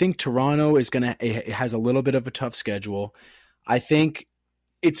I think Toronto it has a little bit of a tough schedule. I think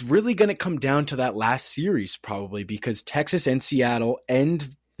it's really going to come down to that last series probably because Texas and Seattle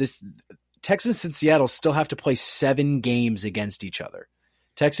still have to play 7 games against each other.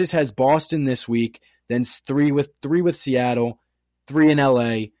 Texas has Boston this week, then 3 with Seattle, 3 in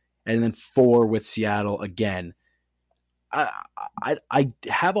LA, and then 4 with Seattle again. I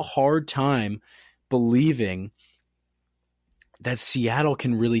have a hard time believing that Seattle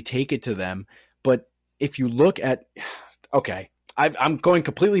can really take it to them. But if you look at – okay, I'm going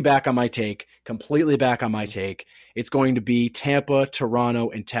completely back on my take. It's going to be Tampa, Toronto,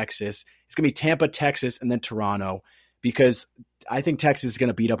 and Texas. It's going to be Tampa, Texas, and then Toronto because I think Texas is going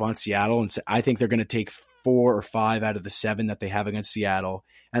to beat up on Seattle, and I think they're going to take 4 or 5 out of the 7 that they have against Seattle.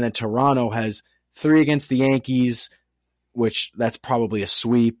 And then Toronto has 3 against the Yankees, which that's probably a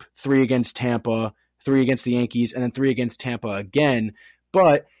sweep, 3 against Tampa, 3 against the Yankees, and then 3 against Tampa again.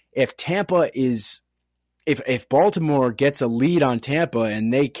 But if Baltimore gets a lead on Tampa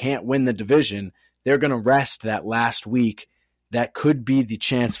and they can't win the division, they're going to rest that last week. That could be the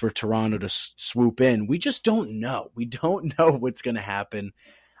chance for Toronto to swoop in. We just don't know. We don't know what's going to happen.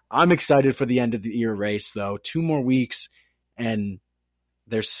 I'm excited for the end of the year race, though. 2 more weeks, and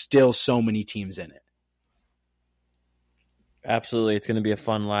there's still so many teams in it. Absolutely. It's going to be a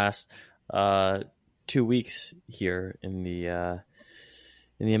fun last 2 2 weeks here in the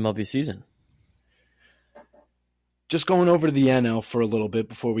MLB season. Just going over to the NL for a little bit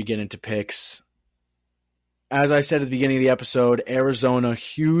before we get into picks. As I said at the beginning of the episode, Arizona,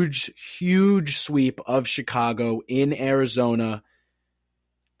 huge sweep of Chicago in Arizona.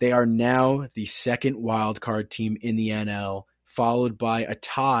 They are now the second wild card team in the NL, followed by a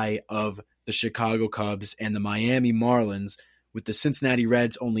tie of the Chicago Cubs and the Miami Marlins, with the Cincinnati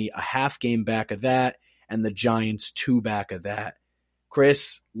Reds only a half game back of that and the Giants 2 back of that.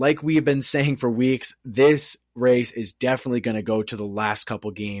 Chris, like we have been saying for weeks, this race is definitely going to go to the last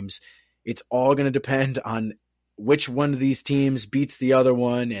couple games. It's all going to depend on which one of these teams beats the other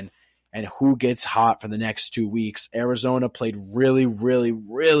one and who gets hot for the next 2 weeks. Arizona played really, really,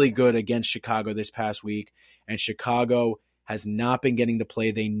 really good against Chicago this past week, and Chicago has not been getting the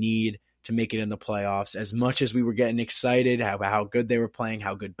play they need to make it in the playoffs. As much as we were getting excited how good they were playing,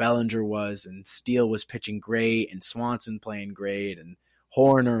 how good Bellinger was, and Steele was pitching great, and Swanson playing great, and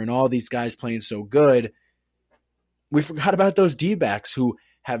Horner and all these guys playing so good, we forgot about those D-backs who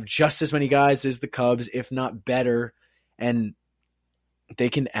have just as many guys as the Cubs, if not better, and they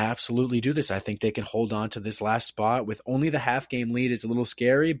can absolutely do this. I think they can hold on to this last spot with only the half-game lead. Is a little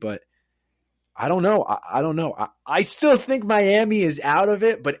scary, but I don't know. I don't know. I still think Miami is out of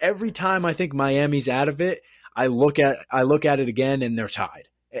it, but every time I think Miami's out of it, I look at it again and they're tied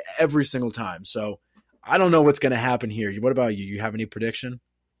every single time. So I don't know what's going to happen here. What about you? You have any prediction?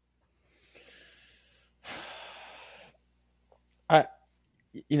 I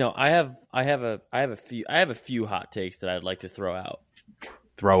have a few hot takes that I'd like to throw out.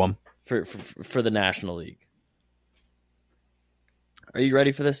 Throw them for the National League. Are you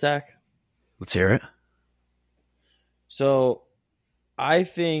ready for this, Zach? Let's hear it. So, I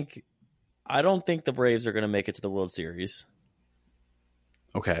don't think the Braves are going to make it to the World Series.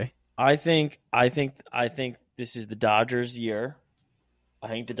 Okay. I think this is the Dodgers' year. I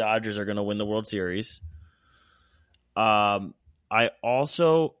think the Dodgers are going to win the World Series. I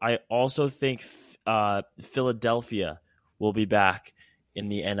also think Philadelphia will be back in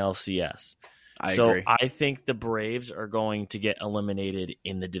the NLCS. I agree. I think the Braves are going to get eliminated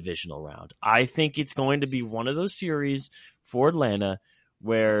in the divisional round. I think it's going to be one of those series for Atlanta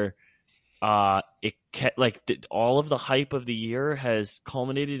where all of the hype of the year has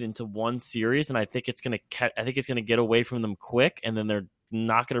culminated into one series, and I think it's going to get away from them quick, and then they're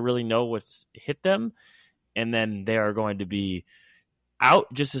not going to really know what's hit them, and then they are going to be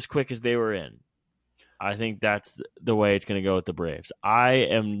out just as quick as they were in. I think that's the way it's going to go with the Braves. I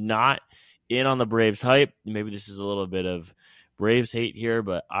am not in on the Braves hype. Maybe this is a little bit of Braves hate here,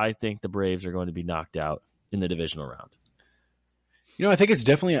 but I think the Braves are going to be knocked out in the divisional round. I think it's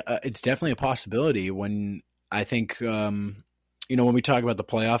definitely a possibility. When I think when we talk about the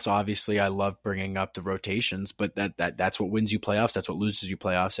playoffs, obviously I love bringing up the rotations, but that's what wins you playoffs. That's what loses you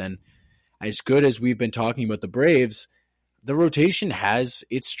playoffs. And as good as we've been talking about the Braves, the rotation has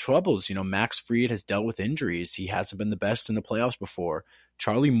its troubles. Max Fried has dealt with injuries. He hasn't been the best in the playoffs before.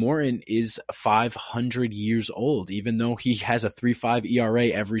 Charlie Morton is 500 years old, even though he has a 3.5 ERA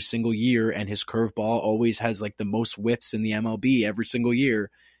every single year, and his curveball always has like the most whiffs in the MLB every single year.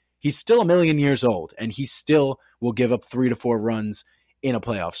 He's still a million years old, and he still will give up 3 to 4 runs in a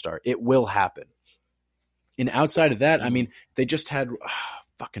playoff start. It will happen. And outside of that, I mean, they just had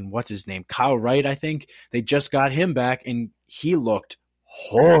what's his name? Kyle Wright, I think. They just got him back, and he looked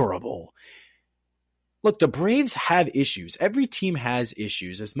horrible. Look, the Braves have issues. Every team has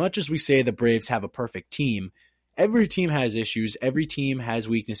issues. As much as we say the Braves have a perfect team, every team has issues. Every team has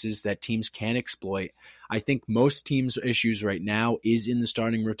weaknesses that teams can exploit. I think most teams' issues right now is in the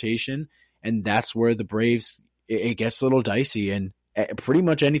starting rotation, and that's where the Braves, it gets a little dicey, and pretty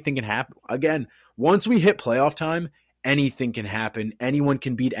much anything can happen. Again, once we hit playoff time, anything can happen. Anyone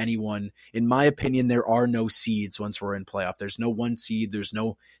can beat anyone. In my opinion, there are no seeds once we're in playoff. There's no 1 seed. There's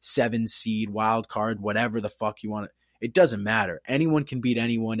no 7 seed, wild card, whatever the fuck you want. It doesn't matter. Anyone can beat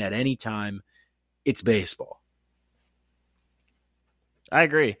anyone at any time. It's baseball. I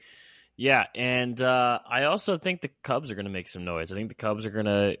agree. Yeah, and I also think the Cubs are going to make some noise. I think the Cubs are going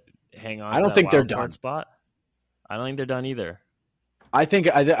to hang on. I don't think they're done. Spot. I don't think they're done either. I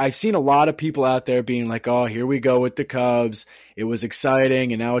think I've seen a lot of people out there being like, oh, here we go with the Cubs. It was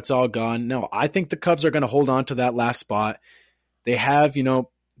exciting, and now it's all gone. No, I think the Cubs are going to hold on to that last spot. They have,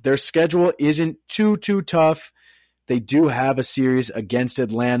 their schedule isn't too tough. They do have a series against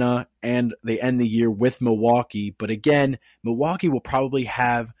Atlanta, and they end the year with Milwaukee. But again, Milwaukee will probably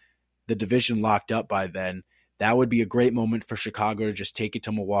have the division locked up by then. That would be a great moment for Chicago to just take it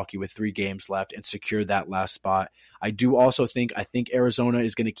to Milwaukee with 3 games left and secure that last spot. I do also think Arizona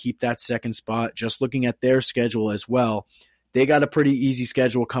is going to keep that second spot. Just looking at their schedule as well, they got a pretty easy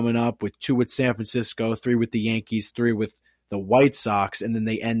schedule coming up with 2 with San Francisco, 3 with the Yankees, 3 with the White Sox, and then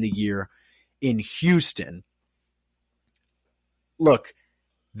they end the year in Houston. Look,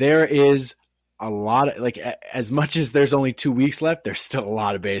 there is a lot of, like, as much as there's only 2 weeks left, there's still a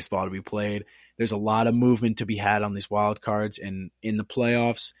lot of baseball to be played. There's a lot of movement to be had on these wild cards and in the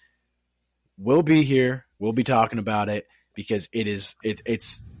playoffs. We'll be here. We'll be talking about it because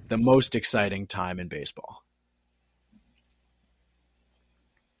it's the most exciting time in baseball.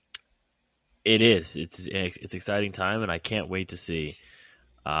 It is. It's exciting time, and I can't wait to see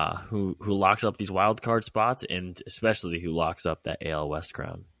who locks up these wild card spots, and especially who locks up that AL West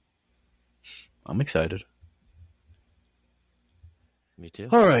crown. I'm excited. Me too.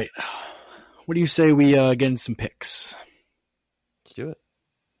 All right. What do you say we get in some picks? Let's do it.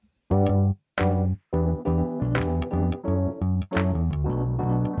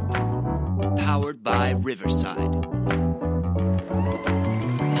 Powered by Riverside.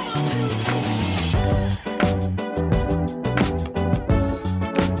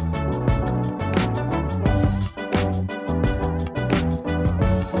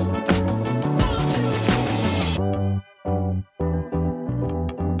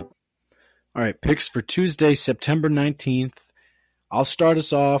 All right, picks for Tuesday, September 19th. I'll start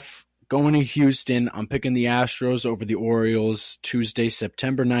us off going to Houston. I'm picking the Astros over the Orioles. Tuesday,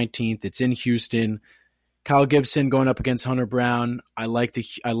 September 19th. It's in Houston. Kyle Gibson going up against Hunter Brown. I like the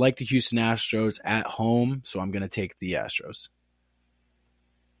Houston Astros at home, so I'm going to take the Astros.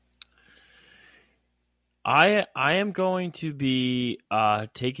 I am going to be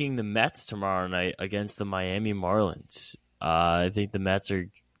taking the Mets tomorrow night against the Miami Marlins. I think the Mets are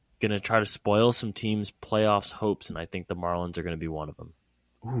going to try to spoil some teams' playoffs hopes, and I think the Marlins are going to be one of them.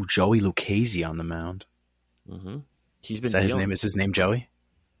 Ooh, Joey Lucchesi on the mound. Mm-hmm. He's been. Is that his name? Is his name Joey?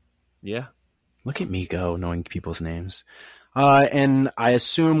 Yeah. Look at me go, knowing people's names. And I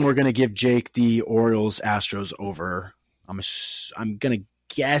assume we're going to give Jake the Orioles Astros over. I'm going to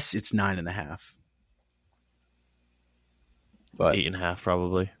guess it's 9.5. But 8.5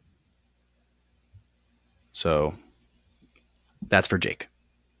 probably. So that's for Jake.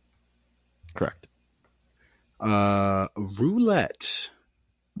 Correct. Roulette.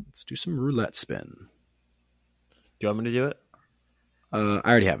 Let's do some roulette spin. Do you want me to do it? I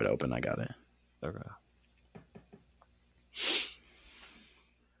already have it open. I got it. Okay.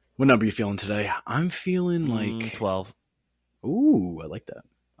 What number are you feeling today? I'm feeling like 12. Ooh, I like that.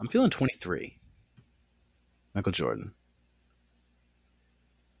 I'm feeling 23. Michael Jordan.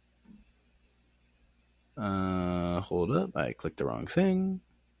 Hold up. I clicked the wrong thing.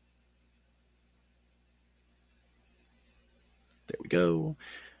 There we go.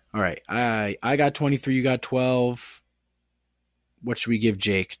 All right. I got 23. You got 12. What should we give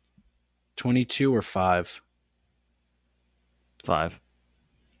Jake? 22 or 5? 5.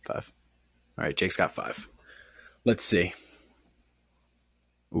 5. All right. Jake's got 5. Let's see.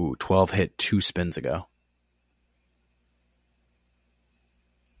 Ooh, 12 hit 2 spins ago.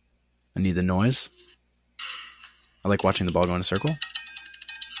 I need the noise. I like watching the ball go in a circle.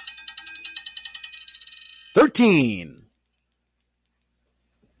 13.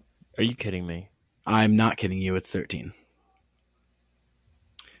 Are you kidding me? I'm not kidding you. It's 13.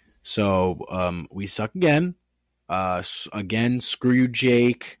 So we suck again. Again, screw you,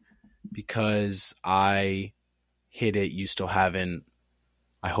 Jake, because I hit it. You still haven't.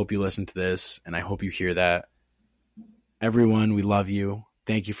 I hope you listen to this, and I hope you hear that. Everyone, we love you.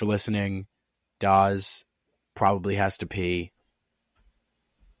 Thank you for listening. Daz probably has to pee.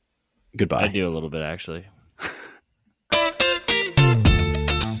 Goodbye. I do a little bit, actually.